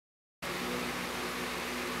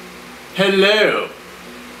Hello.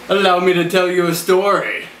 Allow me to tell you a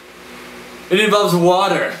story. It involves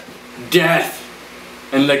water, death,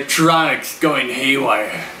 and electronics going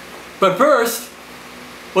haywire. But first,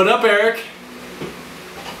 what up, Eric?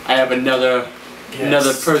 I have another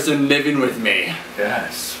person living with me.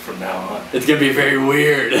 Yes, from now on. It's gonna be very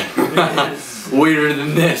weird. Weirder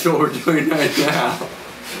than this, what we're doing right now.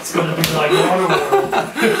 It's gonna be like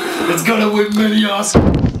Waterworld. It's gonna win many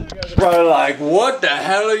Oscars. Probably like, what the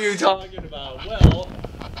hell are you talking about? Well,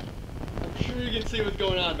 I'm sure you can see what's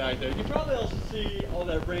going on back there. You can probably also see all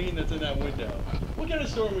that rain that's in that window. What kind of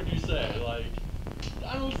storm would you say? Like,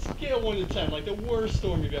 on a scale 1 to 10, like the worst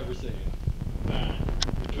storm you've ever seen? Bad.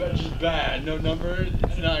 Just bad. No number.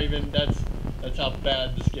 It's not even. That's how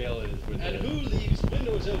bad the scale is. And who leaves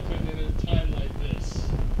windows open in a time like this?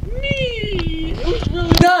 Me. It was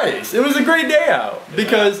really nice. It was a great day out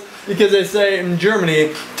because they say in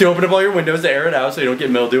Germany to open up all your windows to air it out so you don't get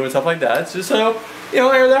mildew and stuff like that. It's just so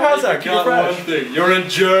air the house out, keep it fresh. One thing, you're in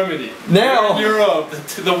Germany. Now you're in Europe.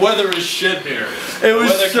 The weather is shit here. It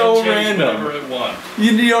was so random. It wants.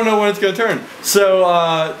 You don't know when it's gonna turn. So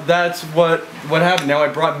that's what happened. Now I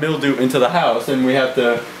brought mildew into the house and we have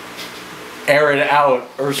to air it out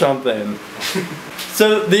or something.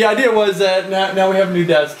 So the idea was that now we have a new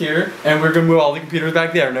desk here and we're gonna move all the computers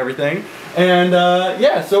back there and everything. And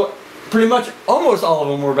yeah, so pretty much almost all of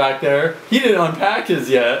them were back there. He didn't unpack his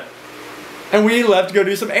yet. And we left to go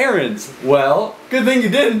do some errands. Well, good thing you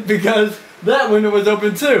didn't because that window was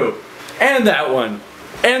open too. And that one.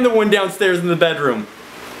 And the one downstairs in the bedroom.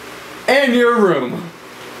 And your room.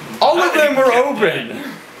 All of them were open.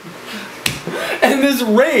 And this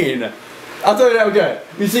rain. I'll tell you that, okay.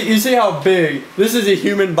 You see how big, this is a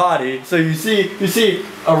human body. So you see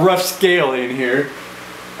a rough scale in here.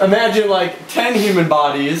 Imagine like 10 human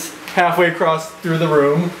bodies halfway across through the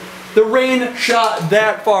room. The rain shot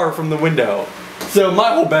that far from the window. So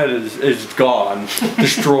my whole bed is gone,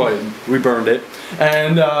 destroyed. We burned it.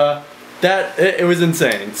 And it was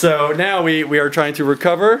insane. So now we are trying to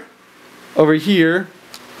recover over here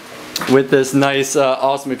with this nice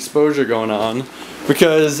awesome exposure going on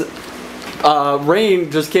because rain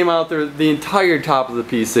just came out through the entire top of the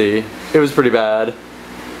PC. It was pretty bad.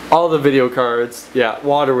 All the video cards, yeah,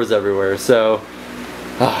 water was everywhere. So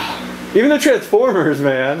even the transformers,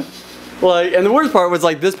 man. Like, and the worst part was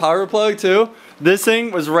like this power plug too. This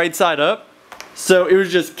thing was right side up, so it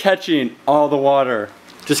was just catching all the water,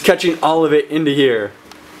 just catching all of it into here,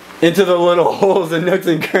 into the little holes and nooks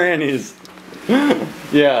and crannies.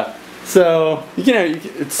 Yeah, so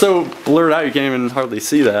it's so blurred out you can't even hardly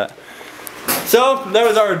see that. So that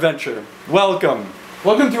was our adventure. Welcome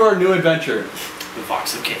to our new adventure. The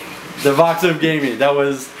Vox of Gaming. The Vox of Gaming. That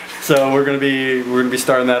was we're gonna be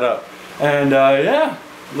starting that up, and yeah.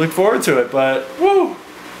 Look forward to it, but woo!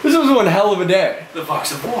 This was one hell of a day. The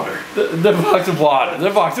Vox of Water. The Vox of Water. The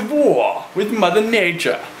Vox of War with Mother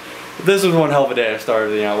Nature. This was one hell of a day I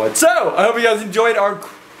started out with. So, I hope you guys enjoyed our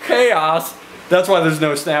chaos. That's why there's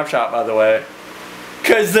no snapshot, by the way.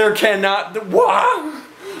 Because there cannot... What?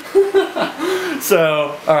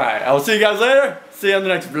 So, alright. I will see you guys later. See you on the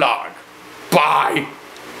next vlog. Bye.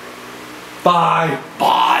 Bye.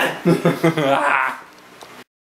 Bye.